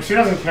carry. Like, she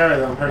doesn't carry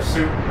them. Her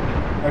suit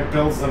like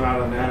builds them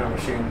out of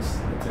nanomachines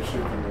to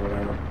shoot them or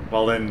whatever.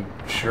 Well, then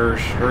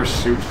her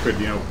suit could,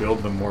 you know,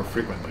 build them more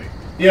frequently.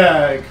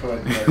 Yeah, it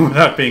could. But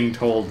without being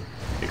told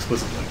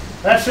explicitly.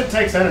 that shit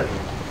takes energy.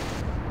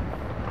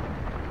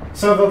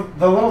 So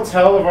the little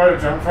tell of where to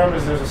jump from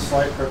is there's a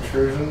slight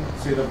protrusion.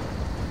 See the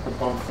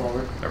bump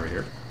forward? Over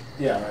here.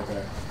 Yeah, right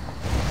there.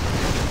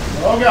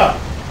 Oh god!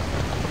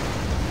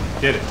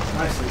 Did it.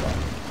 Nicely done.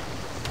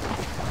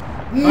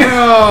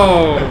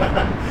 No!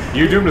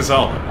 You doomed us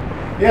all.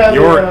 Yeah,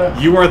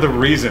 you are the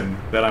reason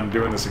that I'm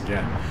doing this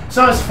again.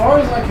 So as far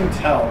as I can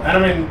tell, and I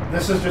mean,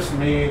 this is just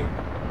me.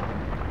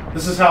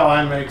 This is how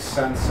I make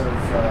sense of,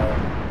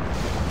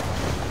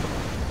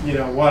 you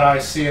know, what I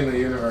see in the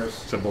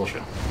universe. It's a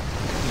bullshit.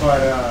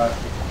 But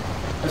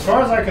as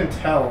far as I can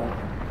tell,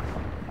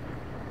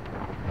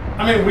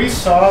 I mean, we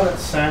saw that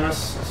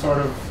Samus sort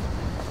of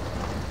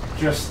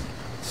just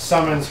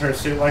summons her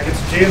suit. Like,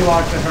 it's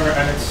gene-locked to her,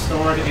 and it's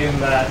stored in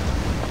that...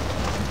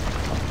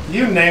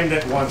 You named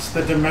it once.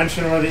 The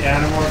dimension where the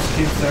Animorphs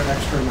keep their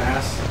extra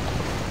mass.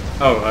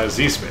 Oh,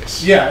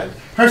 Z-Space. Yeah.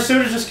 Her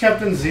suit is just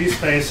kept in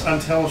Z-Space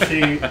until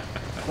she,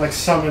 like,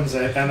 summons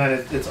it, and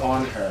then it's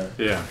on her.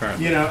 Yeah,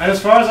 apparently. You know, and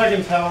as far as I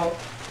can tell,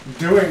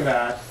 doing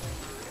that...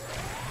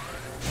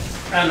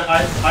 And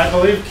I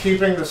believe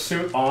keeping the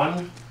suit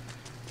on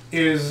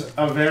is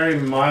a very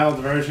mild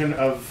version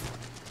of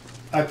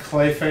a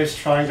Clayface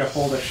trying to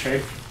hold a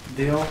shape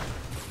deal.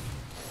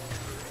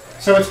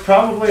 So it's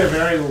probably a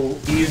very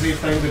easy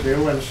thing to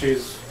do when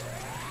she's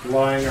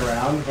lying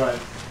around, but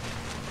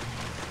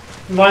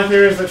my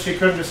theory is that she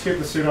couldn't just keep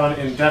the suit on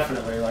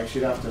indefinitely, like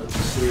she'd have to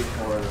sleep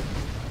or,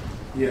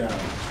 you know.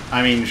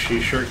 I mean,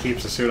 she sure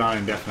keeps the suit on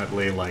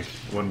indefinitely, like,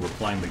 when we're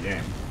playing the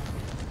game.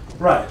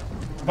 Right.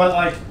 But,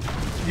 like,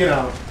 you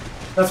know,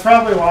 that's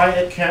probably why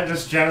it can't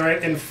just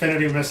generate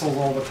infinity missiles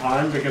all the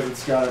time, because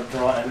it's got to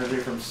draw energy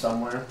from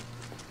somewhere.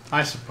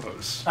 I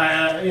suppose.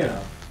 You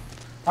know,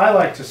 I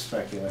like to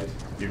speculate.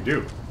 You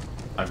do.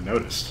 I've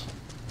noticed.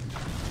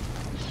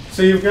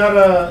 So you've got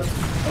a...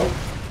 Oh,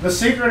 the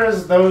secret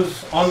is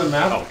those on the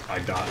map. Oh, I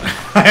dodged.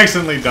 I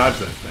accidentally dodged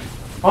that thing.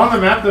 On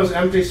the map, those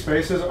empty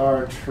spaces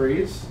are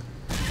trees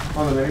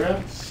on the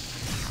minimap.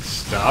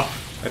 Stop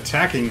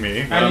attacking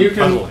me. And you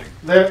can... puzzling.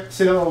 There,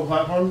 see that little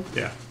platform?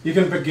 Yeah. You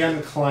can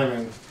begin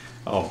climbing.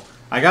 Oh,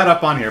 I got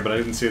up on here, but I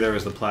didn't see there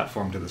was the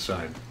platform to the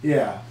side.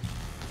 Yeah.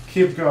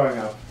 Keep going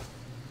up.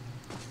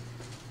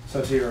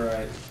 So to your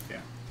right.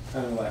 Yeah.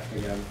 And left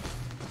again.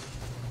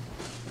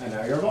 And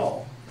now you're a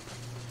ball.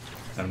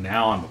 And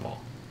now I'm the ball.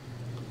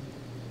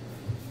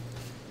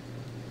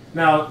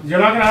 Now, you're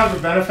not going to have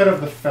the benefit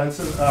of the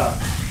fences.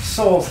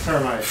 Souls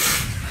termite.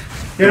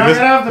 You're not going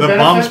to have the benefit...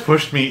 The bombs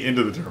pushed me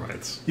into the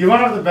termites. You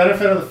won't have the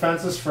benefit of the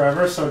fences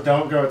forever, so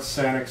don't go at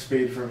Sonic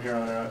speed from here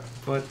on out.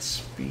 But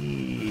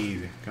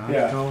speed. Gotta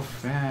go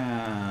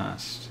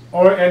fast.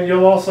 And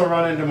you'll also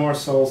run into more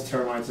Souls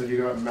termites if you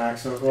go at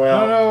maximum.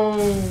 Well, no.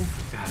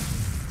 God,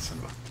 son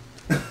of a...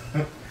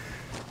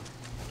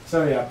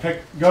 So yeah,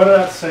 go to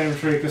that same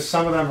tree, because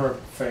some of them are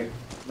fake,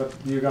 but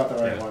you got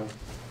the right one.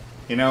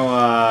 You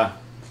know,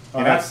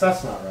 that's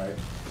not right.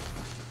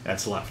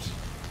 That's left.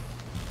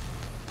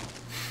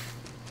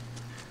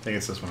 I think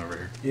it's this one over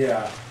here.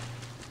 Yeah.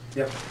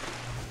 Yep.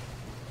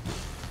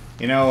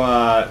 You know,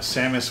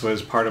 Samus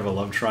was part of a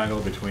love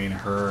triangle between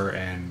her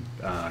and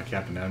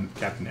Captain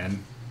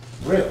N.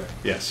 Really?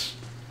 Yes.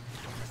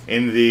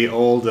 In the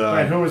old...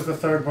 Wait, who was the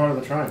third part of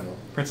the triangle?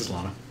 Princess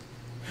Lana.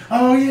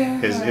 Oh, yeah!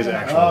 His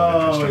actual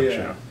love interest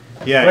show.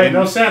 Yeah. Wait,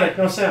 no Sonic.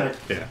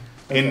 Yeah.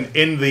 Okay.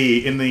 In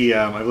the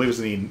I believe it was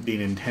the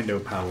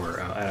Nintendo Power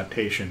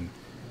adaptation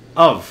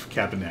of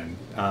Captain N,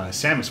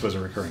 Samus was a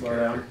recurring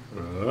character.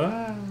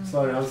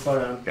 Slow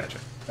down. Gotcha.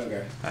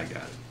 Okay. I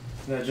got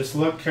it. Now just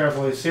look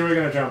carefully. See where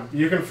you're gonna jump.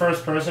 You can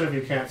first person if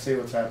you can't see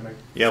what's happening.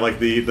 Yeah, like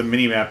the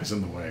mini map is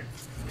in the way,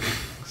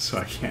 so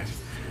I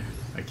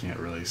can't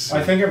really see.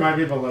 I think it might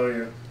be below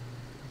you.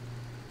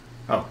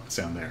 Oh, it's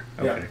down there.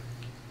 Okay. Yeah.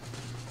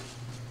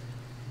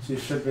 So you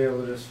should be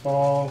able to just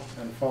fall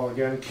and fall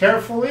again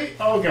carefully.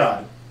 Oh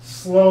god.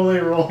 slowly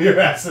roll your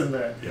ass in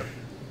there. Yep.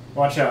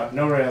 Watch out.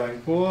 No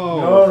railing.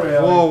 Whoa. No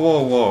railing. Whoa,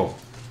 whoa, whoa.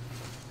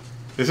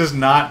 This is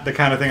not the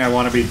kind of thing I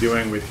want to be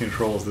doing with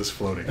controls this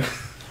floating.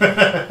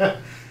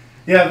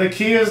 Yeah, the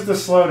key is to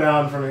slow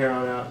down from here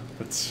on out.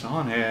 But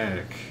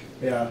Sonic...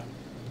 Yeah.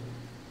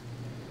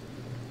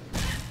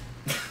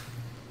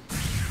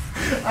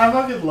 I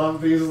fucking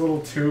love these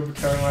little tube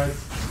turn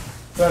lights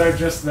that are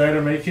just there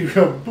to make you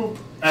go boop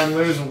and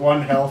lose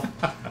 1 health.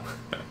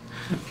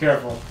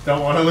 Careful.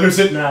 Don't want to lose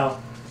it now.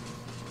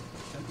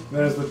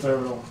 There's the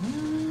terminal.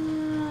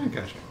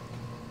 Gotcha.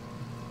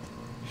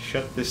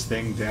 Shut this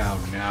thing down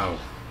now.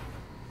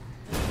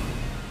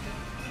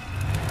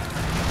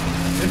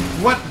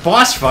 What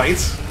boss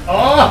fights?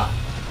 Oh!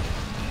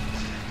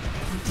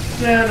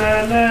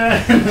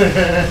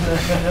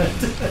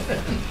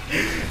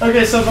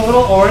 Okay, so the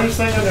little orange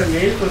thing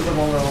underneath is the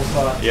vulnerable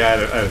spot. Yeah, I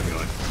had a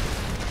feeling.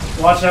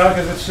 Watch out,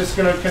 because it's just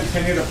going to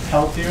continue to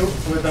pelt you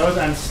with those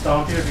and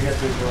stomp you if you get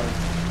too close.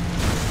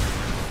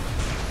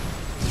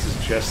 This is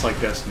just like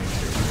Destiny 2.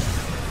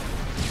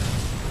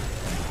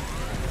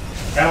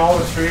 And all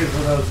the trees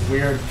with those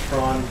weird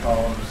Tron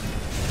columns.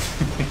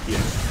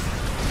 Yeah.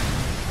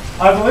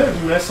 I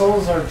believe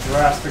missiles are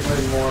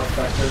drastically more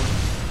effective.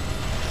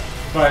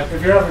 But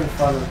if you're having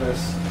fun with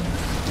this,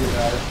 do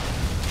that.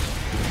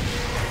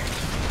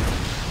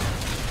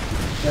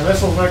 Yeah,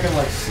 missiles make him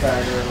like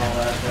stagger and all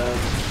that jazz.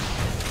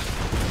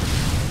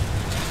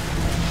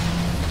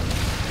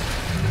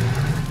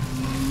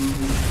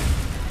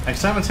 I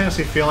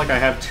simultaneously feel like I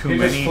have too He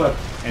just many flipped.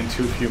 and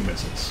too few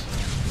missiles.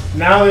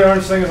 Now the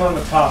orange thing is on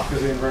the top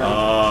because he inverted.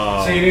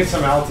 Oh. So you need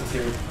some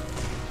altitude.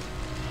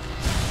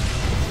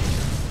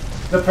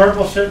 The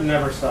purple shit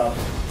never stops.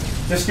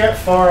 Just get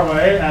far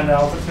away and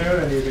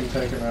altitude and you can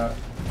take him out.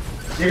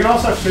 You can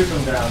also shoot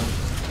them down.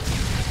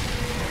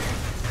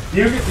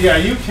 You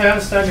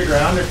can stand your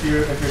ground if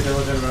you're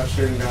diligent about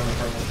shooting down the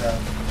purple crap.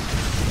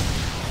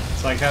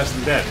 It's like House of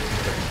the Dead.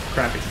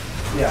 Crappy.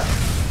 Yeah.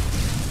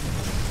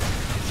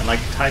 I like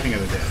Typing of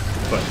the Dead,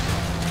 but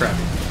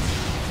crappy.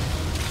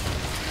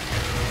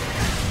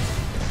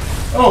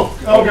 Oh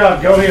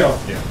god, go heal.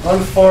 Yeah.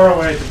 Run far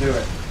away to do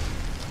it.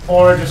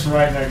 Or just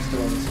right next to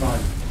him, it's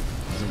fine.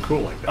 I'm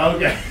cool like that.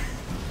 Okay.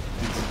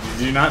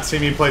 Did you not see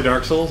me play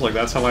Dark Souls? Like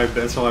that's how I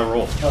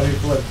roll. Oh, you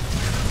flipped.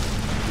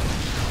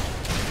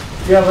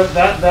 Yeah, but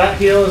that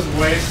heal is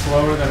way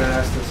slower than an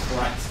Estus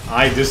Flask.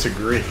 I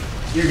disagree.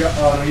 You got.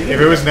 Oh no, you didn't.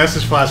 If it was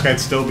Nessus Flask, I'd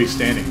still be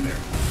standing there.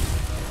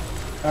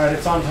 Alright,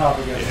 it's on top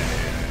again.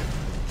 Yeah.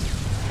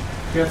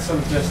 Get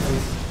some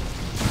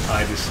distance.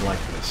 I dislike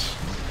this.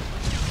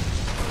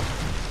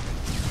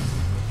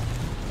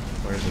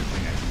 Where's the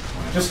thing I can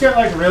climb? Just get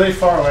like really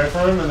far away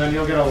from him, and then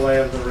you'll get a lay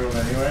of the room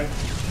anyway.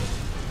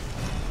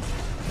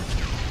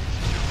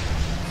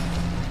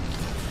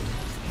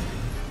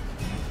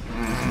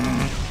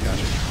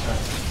 Gotcha.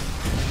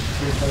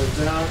 Three toes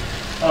down.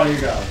 Oh, you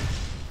got it.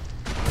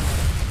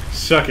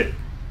 Suck it.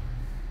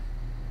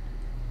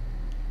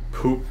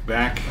 Poop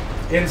back.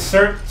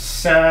 Insert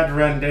sad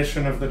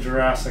rendition of the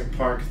Jurassic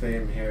Park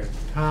theme here.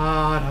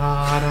 Da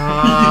da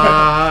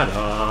da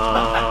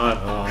da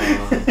da.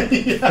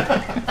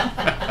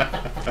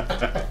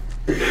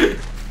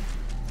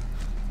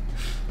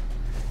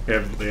 They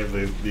have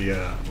the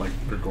like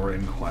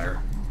Gregorian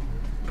choir.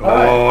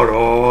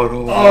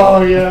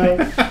 Oh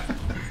yeah.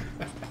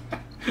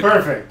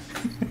 Perfect.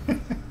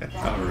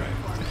 Alright.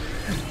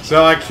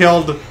 So I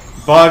killed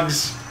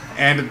bugs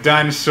and a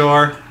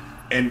dinosaur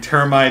and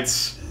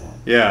termites.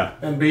 Yeah.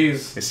 And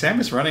bees. Is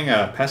Samus running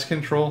a pest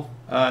control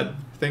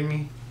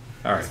thingy?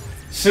 Alright.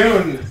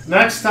 Soon,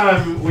 next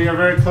time, we are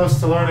very close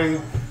to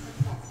learning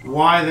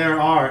why there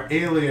are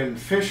alien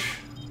fish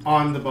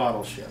on the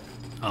bottle ship.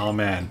 Oh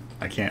man.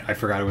 I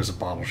forgot it was a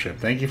bottle ship.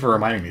 Thank you for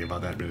reminding me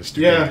about that bit of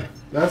stupidity.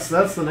 Yeah,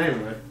 that's the name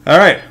of it.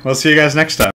 Alright, we'll see you guys next time.